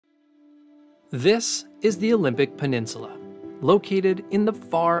This is the Olympic Peninsula, located in the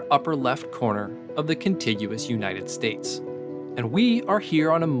far upper left corner of the contiguous United States. And we are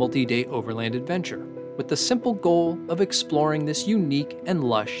here on a multi-day overland adventure with the simple goal of exploring this unique and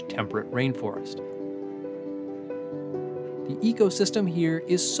lush temperate rainforest. The ecosystem here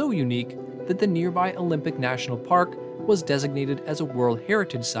is so unique that the nearby Olympic National Park was designated as a World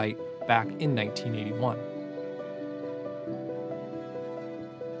Heritage Site back in 1981.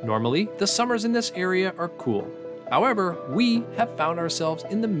 Normally, the summers in this area are cool. However, we have found ourselves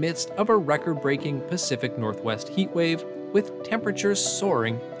in the midst of a record-breaking Pacific Northwest heat wave with temperatures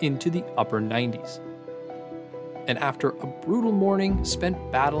soaring into the upper 90s. And after a brutal morning spent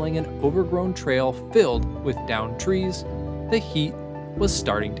battling an overgrown trail filled with downed trees, the heat was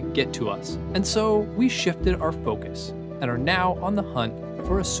starting to get to us. And so we shifted our focus and are now on the hunt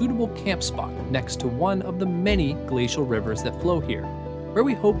for a suitable camp spot next to one of the many glacial rivers that flow here, where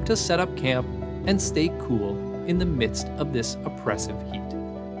we hope to set up camp and stay cool in the midst of this oppressive heat.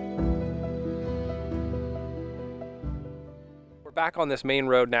 We're back on this main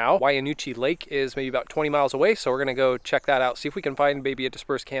road now. Wynoochee Lake is maybe about 20 miles away, so we're gonna go check that out, see if we can find maybe a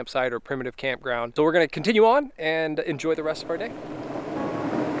dispersed campsite or primitive campground. So we're gonna continue on and enjoy the rest of our day.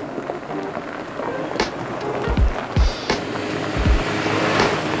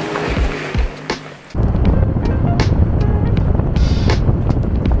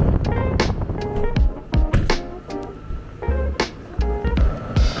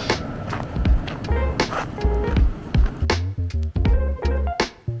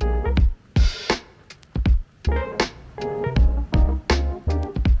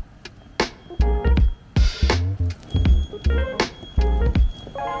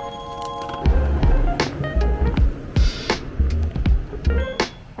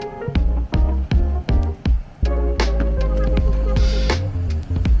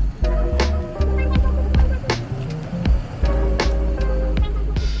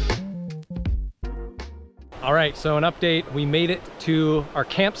 All right, so an update, we made it to our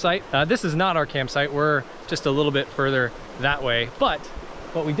campsite. This is not our campsite, we're just a little bit further that way, but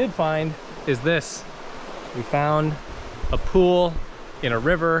what we did find is this. We found a pool in a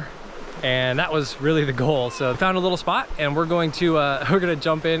river, and that was really the goal. So we found a little spot, and we're going to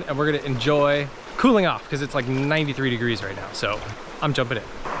jump in and we're gonna enjoy cooling off because it's like 93 degrees right now, so I'm jumping in.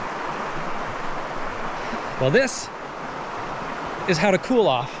 Well, this is how to cool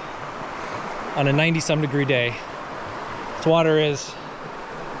off on a 90-some degree day. This water is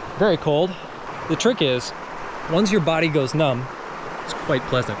very cold. The trick is, once your body goes numb, it's quite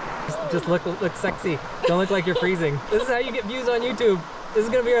pleasant. Just look sexy. Don't look like you're freezing. This is how you get views on YouTube. This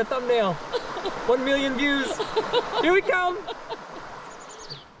is gonna be our thumbnail. 1 million views. Here we come.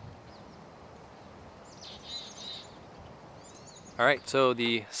 All right, so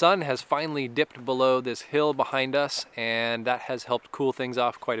the sun has finally dipped below this hill behind us, and that has helped cool things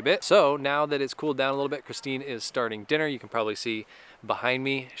off quite a bit. So now that it's cooled down a little bit, Christine is starting dinner. You can probably see behind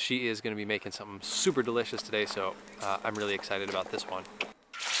me, she is gonna be making something super delicious today, so I'm really excited about this one.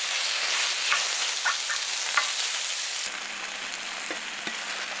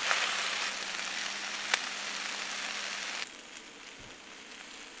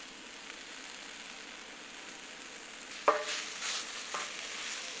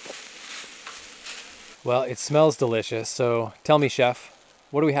 Well, it smells delicious, so tell me, chef,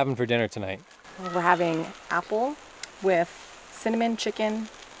 what are we having for dinner tonight? We're having apple with cinnamon chicken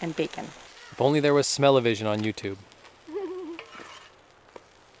and bacon. If only there was smell-o-vision on YouTube.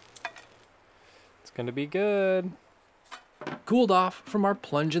 It's gonna be good. Cooled off from our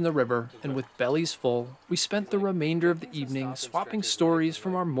plunge in the river, and with bellies full, we spent the remainder of the evening swapping stories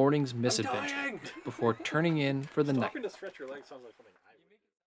from our morning's misadventure before turning in for the night.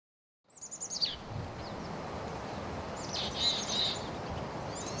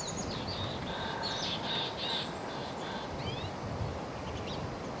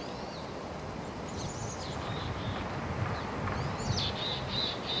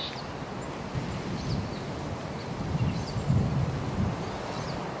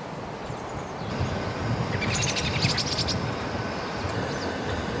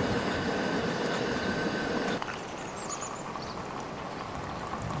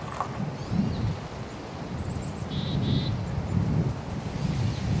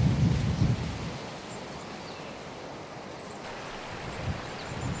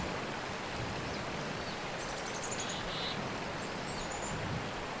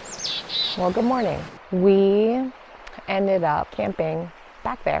 Well, good morning. We ended up camping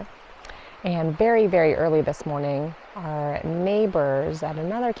back there, and very, very early this morning, our neighbors at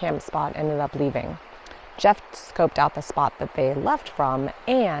another camp spot ended up leaving. Jeff scoped out the spot that they left from,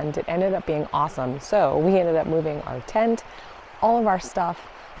 and it ended up being awesome. So we ended up moving our tent, all of our stuff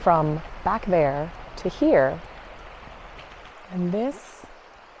from back there to here. And this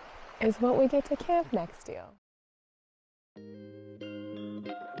is what we get to camp next to.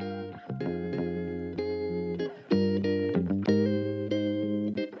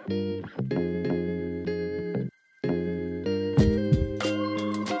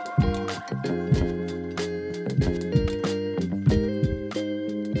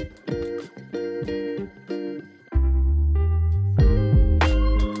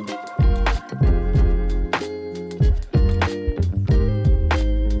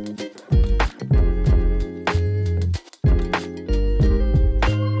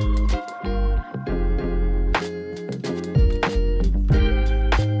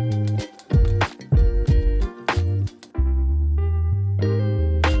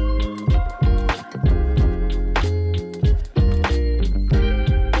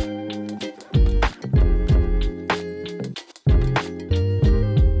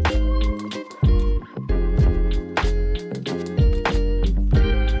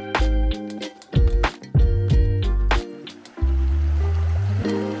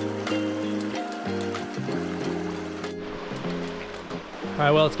 All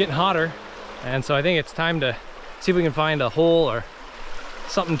right, well, it's getting hotter, and so I think it's time to see if we can find a hole or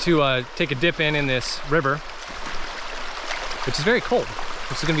something to take a dip in this river, which is very cold,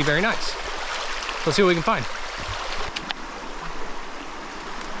 which is gonna be very nice. So let's see what we can find.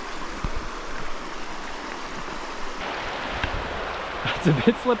 It's a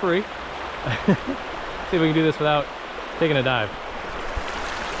bit slippery. See if we can do this without taking a dive.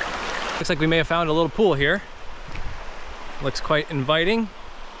 Looks like we may have found a little pool here. Looks quite inviting.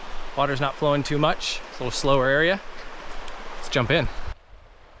 Water's not flowing too much. It's a little slower area. Let's jump in.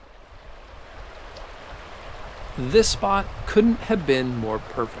 This spot couldn't have been more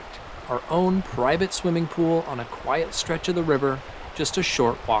perfect. Our own private swimming pool on a quiet stretch of the river, just a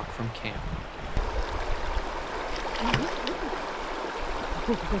short walk from camp.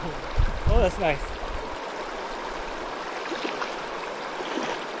 Oh, that's nice.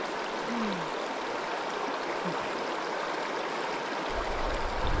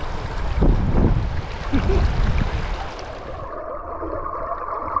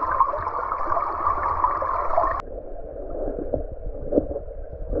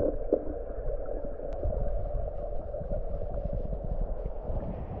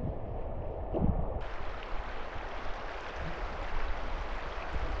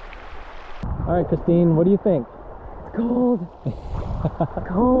 All right, Christine, what do you think? It's cold.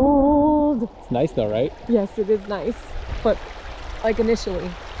 Cold. It's nice though, right? Yes, it is nice, but like initially,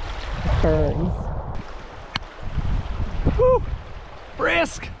 it burns. Woo!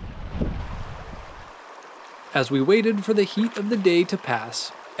 Brisk! As we waited for the heat of the day to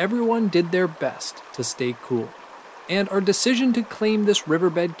pass, everyone did their best to stay cool. And our decision to claim this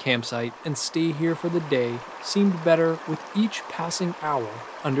riverbed campsite and stay here for the day seemed better with each passing hour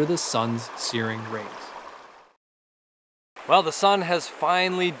under the sun's searing rays. Well, the sun has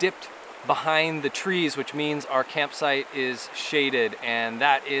finally dipped behind the trees, which means our campsite is shaded, and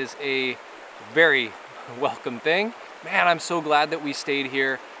that is a very welcome thing. Man, I'm so glad that we stayed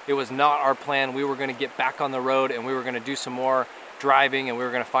here. It was not our plan. We were going to get back on the road and we were going to do some more driving and we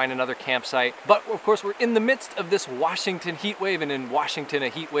were going to find another campsite. But of course, we're in the midst of this Washington heat wave, and in Washington, a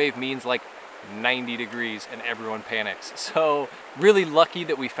heat wave means like 90 degrees and everyone panics. So really lucky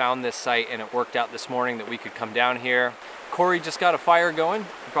that we found this site and it worked out this morning that we could come down here. Corey just got a fire going. You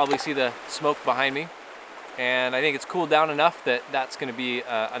can probably see the smoke behind me. And I think it's cooled down enough that that's going to be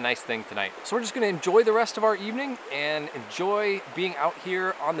a nice thing tonight. So we're just going to enjoy the rest of our evening and enjoy being out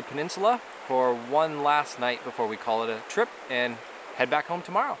here on the peninsula for one last night before we call it a trip and head back home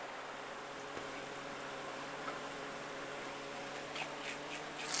tomorrow.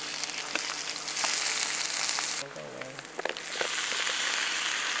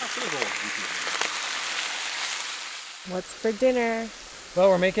 What's for dinner?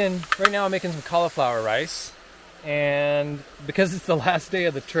 Well, right now I'm making some cauliflower rice, and because it's the last day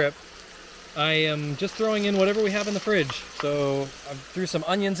of the trip, I am just throwing in whatever we have in the fridge. So I threw some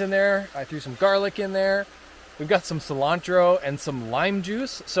onions in there, I threw some garlic in there, we've got some cilantro and some lime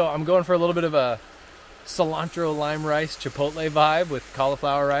juice, so I'm going for a little bit of a cilantro lime rice chipotle vibe with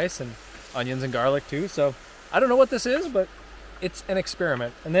cauliflower rice and onions and garlic too. So I don't know what this is, but it's an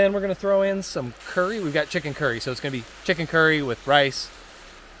experiment. And then we're going to throw in some curry. We've got chicken curry, so it's going to be chicken curry with rice.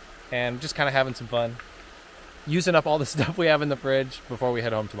 And just kind of having some fun. Using up all the stuff we have in the fridge before we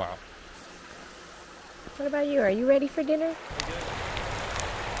head home tomorrow. What about you? Are you ready for dinner?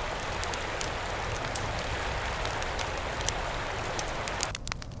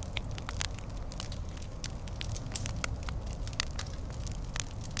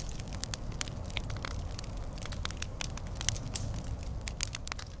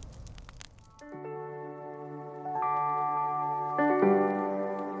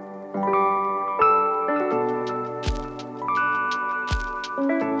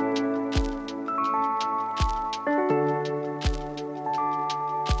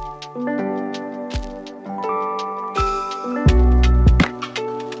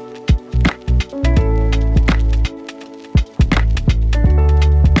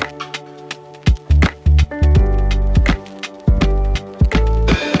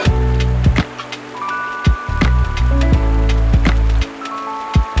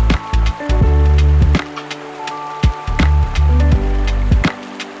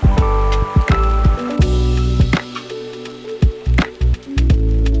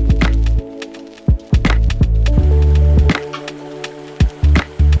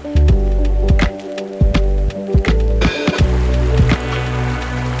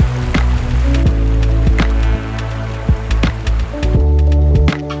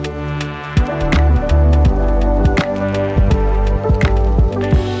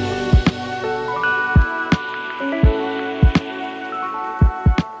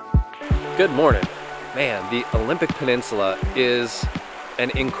 Good morning. Man, the Olympic Peninsula is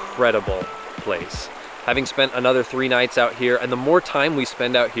an incredible place. Having spent another 3 nights out here, and the more time we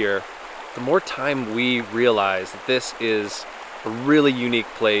spend out here, the more time we realize that this is a really unique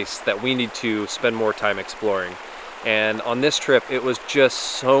place that we need to spend more time exploring. And on this trip, it was just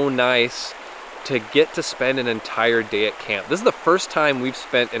so nice to get to spend an entire day at camp. This is the first time we've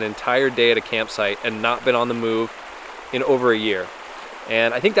spent an entire day at a campsite and not been on the move in over a year.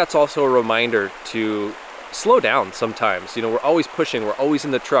 And I think that's also a reminder to slow down sometimes. You know, we're always pushing, we're always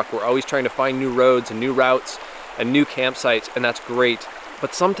in the truck, we're always trying to find new roads and new routes and new campsites, and that's great.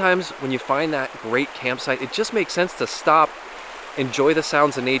 But sometimes when you find that great campsite, it just makes sense to stop, enjoy the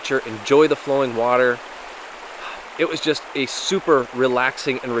sounds of nature, enjoy the flowing water. It was just a super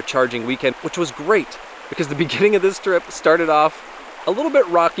relaxing and recharging weekend, which was great because the beginning of this trip started off a little bit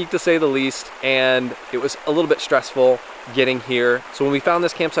rocky to say the least, and it was a little bit stressful getting here. So when we found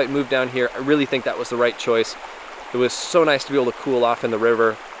this campsite and moved down here, I really think that was the right choice. It was so nice to be able to cool off in the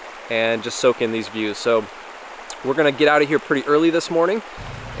river and just soak in these views. So we're gonna get out of here pretty early this morning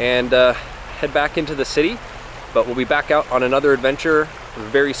and head back into the city, but we'll be back out on another adventure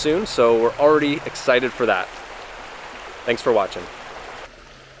very soon, so we're already excited for that. Thanks for watching.